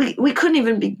we couldn't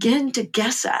even begin to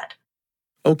guess at.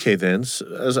 Okay, then,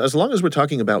 as long as we're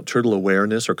talking about turtle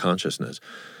awareness or consciousness,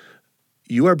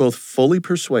 you are both fully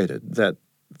persuaded that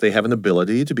they have an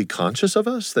ability to be conscious of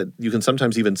us, that you can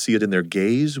sometimes even see it in their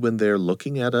gaze when they're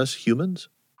looking at us humans?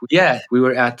 Yeah, we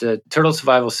were at the Turtle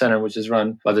Survival Center, which is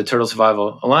run by the Turtle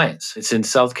Survival Alliance. It's in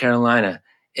South Carolina,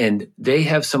 and they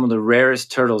have some of the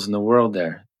rarest turtles in the world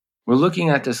there. We're looking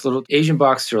at this little Asian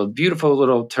box turtle, beautiful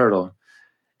little turtle,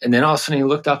 and then all of a sudden he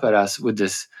looked up at us with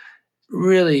this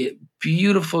really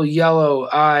beautiful yellow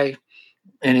eye,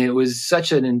 and it was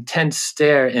such an intense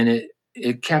stare, and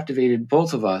it captivated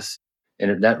both of us.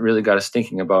 And that really got us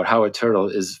thinking about how a turtle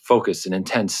is focused and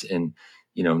intense and,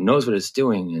 knows what it's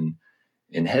doing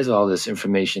and has all this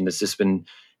information that's just been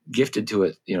gifted to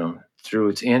it, through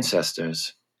its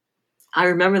ancestors. I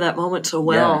remember that moment so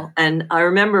well. Yeah. And I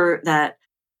remember that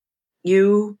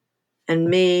you and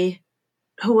me,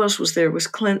 who else was there? Was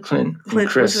Clint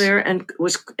was there, and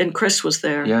Chris was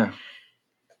there. Yeah.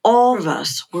 All of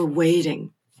us were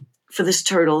waiting for this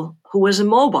turtle who was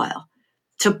immobile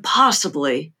to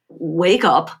possibly wake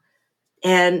up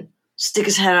and stick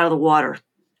his head out of the water.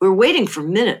 We were waiting for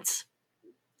minutes.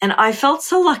 And I felt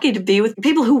so lucky to be with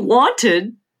people who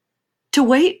wanted to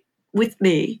wait with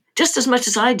me just as much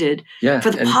as I did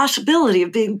for the possibility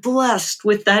of being blessed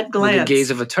with that glance. With the gaze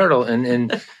of a turtle.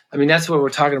 And I mean, that's what we're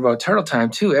talking about, turtle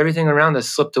time, too. Everything around us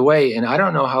slipped away. And I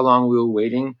don't know how long we were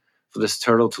waiting for this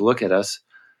turtle to look at us,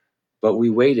 but we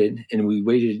waited, and we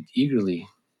waited eagerly.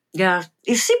 Yeah.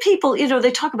 You see people,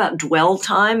 they talk about dwell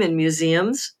time in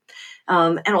museums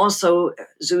and also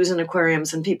zoos and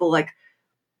aquariums, and people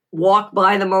walk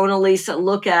by the Mona Lisa,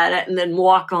 look at it, and then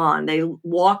walk on. They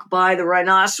walk by the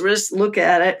rhinoceros, look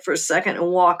at it for a second, and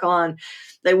walk on.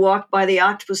 They walk by the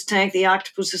octopus tank, the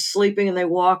octopus is sleeping, and they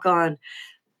walk on.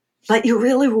 But you're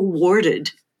really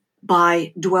rewarded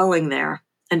by dwelling there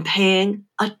and paying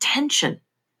attention.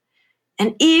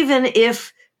 And even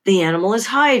if the animal is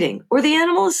hiding or the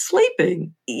animal is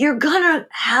sleeping, you're going to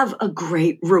have a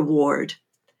great reward.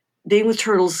 Being with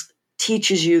turtles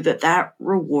teaches you that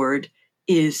reward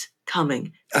is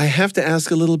coming. I have to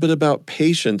ask a little bit about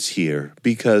patience here,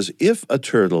 because if a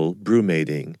turtle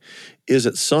brumating is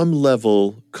at some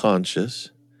level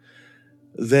conscious,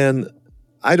 then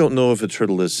I don't know if a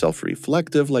turtle is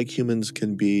self-reflective like humans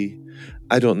can be.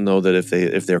 I don't know that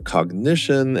if their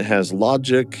cognition has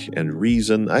logic and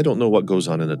reason. I don't know what goes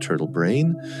on in a turtle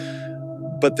brain.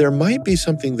 But there might be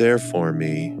something there for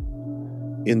me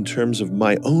in terms of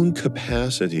my own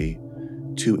capacity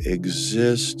to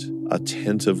exist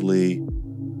attentively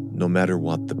no matter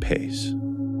what the pace.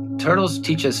 Turtles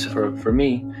teach us, for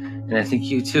me, and I think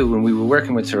you too, when we were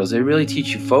working with turtles, they really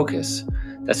teach you focus.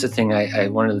 That's the thing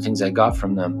one of the things I got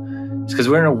from them. It's because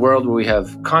we're in a world where we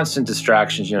have constant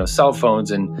distractions, cell phones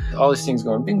and all these things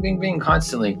going bing, bing, bing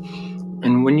constantly.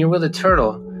 And when you're with a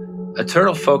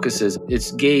turtle focuses,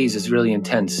 its gaze is really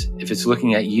intense. If it's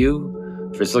looking at you,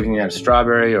 if it's looking at a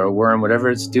strawberry or a worm, whatever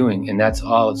it's doing, and that's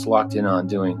all it's locked in on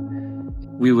doing,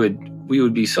 we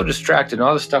would be so distracted and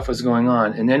all this stuff was going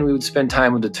on. And then we would spend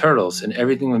time with the turtles and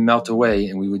everything would melt away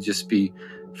and we would just be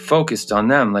focused on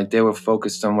them like they were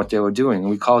focused on what they were doing. And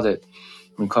we call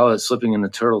it slipping into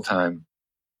turtle time.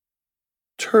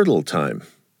 Turtle time.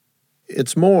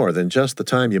 It's more than just the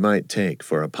time you might take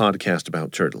for a podcast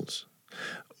about turtles.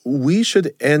 We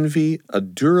should envy a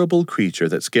durable creature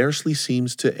that scarcely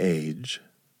seems to age,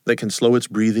 that can slow its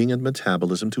breathing and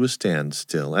metabolism to a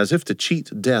standstill, as if to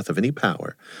cheat death of any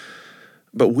power.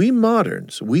 But we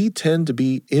moderns, we tend to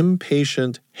be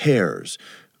impatient hares.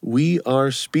 We are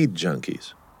speed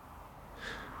junkies.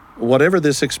 Whatever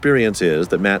this experience is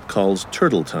that Matt calls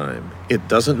turtle time, it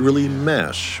doesn't really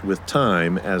mesh with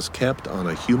time as kept on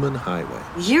a human highway.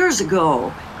 Years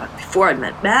ago, before I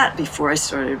met Matt, before I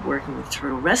started working with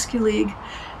Turtle Rescue League,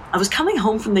 I was coming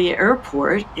home from the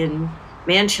airport in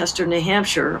Manchester, New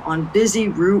Hampshire, on busy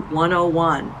Route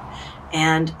 101,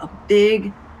 and a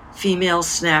big female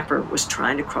snapper was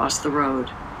trying to cross the road.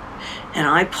 And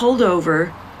I pulled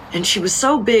over, and she was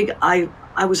so big,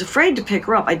 I was afraid to pick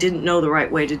her up. I didn't know the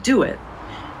right way to do it.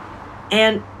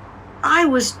 And I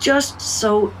was just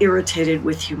so irritated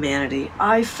with humanity.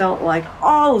 I felt like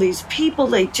all these people,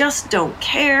 they just don't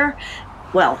care.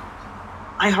 Well,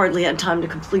 I hardly had time to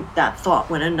complete that thought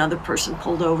when another person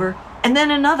pulled over, and then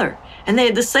another. And they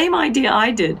had the same idea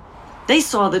I did. They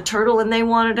saw the turtle and they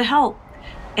wanted to help.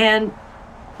 And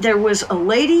there was a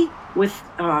lady with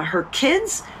her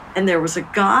kids, and there was a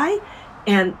guy.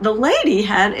 And the lady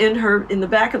had in the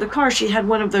back of the car, she had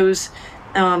one of those,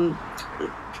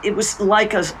 it was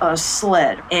like a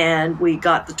sled. And we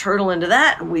got the turtle into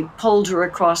that, and we pulled her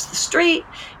across the street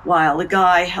while the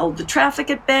guy held the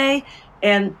traffic at bay.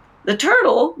 And the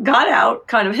turtle got out,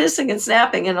 kind of hissing and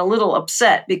snapping and a little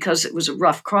upset because it was a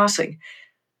rough crossing.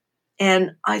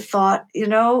 And I thought,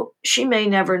 she may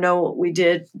never know what we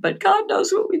did, but God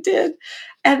knows what we did.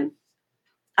 And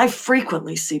I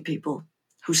frequently see people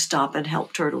who stop and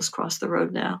help turtles cross the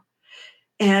road now.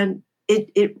 And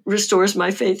it restores my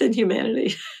faith in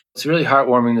humanity. It's really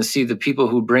heartwarming to see the people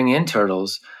who bring in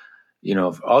turtles,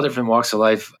 of all different walks of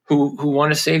life, who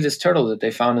want to save this turtle that they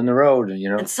found in the road,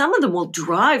 And some of them will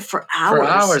drive for hours. For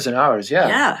hours and hours,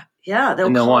 yeah. Yeah.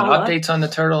 They'll want updates on the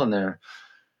turtle, and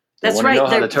That's want right. to know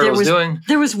how the turtle's doing.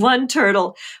 There was one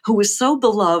turtle who was so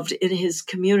beloved in his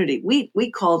community.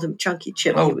 We called him Chunky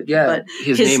Chip. But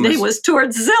his name was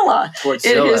Tortzilla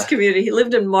in his community. He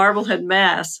lived in Marblehead,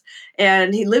 Mass.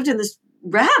 And he lived in this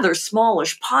rather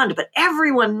smallish pond, but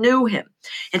everyone knew him.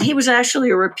 And he was actually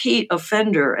a repeat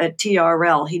offender at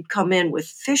TRL. He'd come in with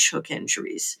fishhook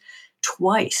injuries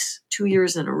twice, 2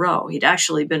 years in a row. He'd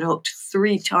actually been hooked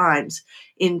 3 times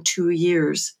in 2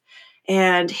 years.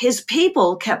 And his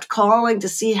people kept calling to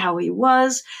see how he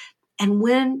was. And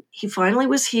when he finally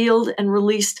was healed and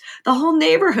released, the whole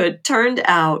neighborhood turned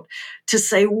out to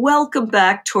say, "Welcome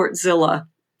back, Tortzilla."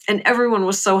 And everyone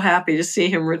was so happy to see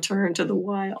him return to the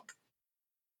wild.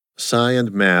 Sy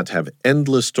and Matt have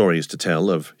endless stories to tell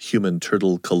of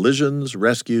human-turtle collisions,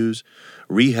 rescues,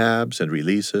 rehabs, and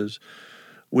releases,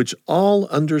 which all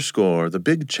underscore the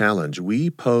big challenge we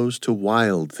pose to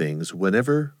wild things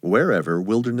wherever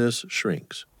wilderness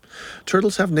shrinks.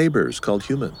 Turtles have neighbors called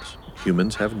humans.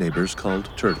 Humans have neighbors called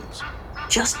turtles.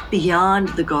 Just beyond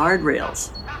the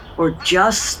guardrails, or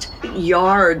just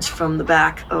yards from the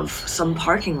back of some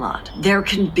parking lot, there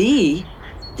can be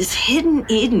this hidden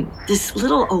Eden, this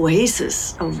little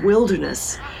oasis of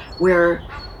wilderness where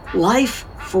life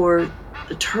for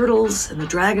the turtles and the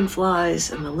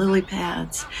dragonflies and the lily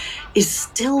pads is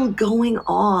still going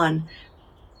on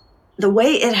the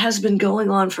way it has been going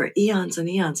on for eons and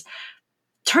eons.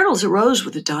 Turtles arose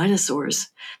with the dinosaurs.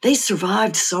 They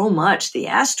survived so much. The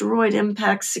asteroid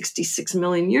impact 66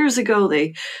 million years ago.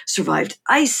 They survived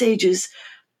ice ages.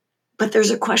 But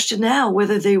there's a question now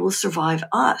whether they will survive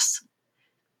us.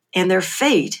 And their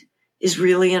fate is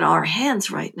really in our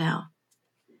hands right now.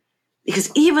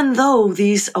 Because even though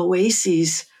these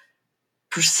oases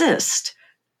persist,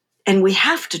 and we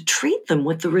have to treat them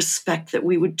with the respect that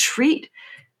we would treat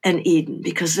an Eden,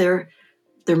 because they're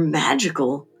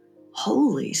magical,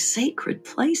 holy, sacred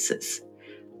places.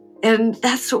 And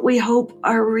that's what we hope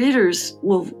our readers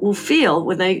will feel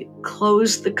when they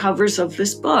close the covers of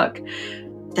this book,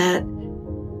 that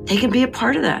they can be a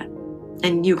part of that,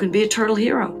 and you can be a turtle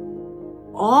hero.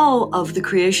 All of the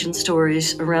creation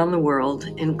stories around the world,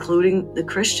 including the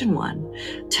Christian one,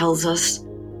 tells us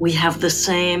we have the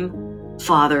same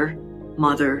Father,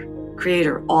 Mother,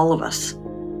 Creator, all of us.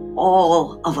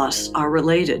 All of us are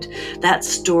related. That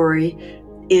story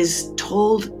is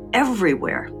told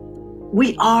everywhere.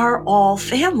 We are all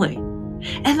family.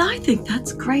 And I think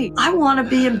that's great. I want to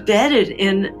be embedded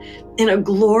in a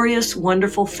glorious,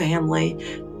 wonderful family,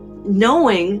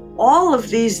 knowing all of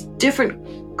these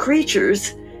different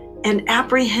creatures and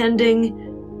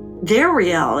apprehending their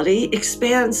reality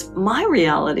expands my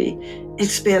reality,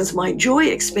 expands my joy,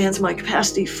 expands my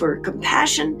capacity for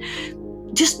compassion,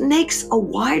 just makes a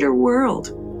wider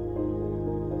world.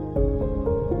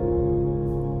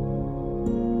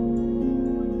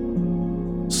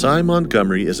 Sy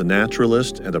Montgomery is a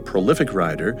naturalist and a prolific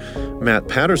writer. Matt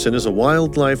Patterson is a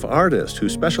wildlife artist who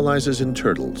specializes in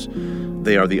turtles.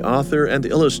 They are the author and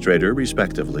illustrator,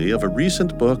 respectively, of a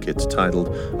recent book. It's titled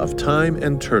Of Time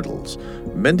and Turtles,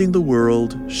 Mending the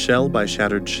World, Shell by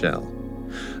Shattered Shell.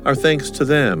 Our thanks to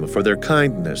them for their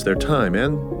kindness, their time,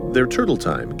 and their turtle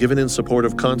time given in support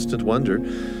of Constant Wonder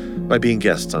by being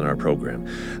guests on our program.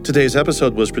 Today's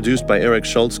episode was produced by Eric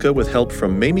Schultzke with help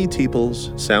from Mamie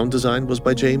Teeples. Sound design was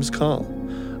by James Call.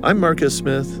 I'm Marcus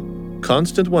Smith.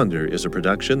 Constant Wonder is a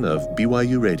production of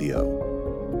BYU Radio.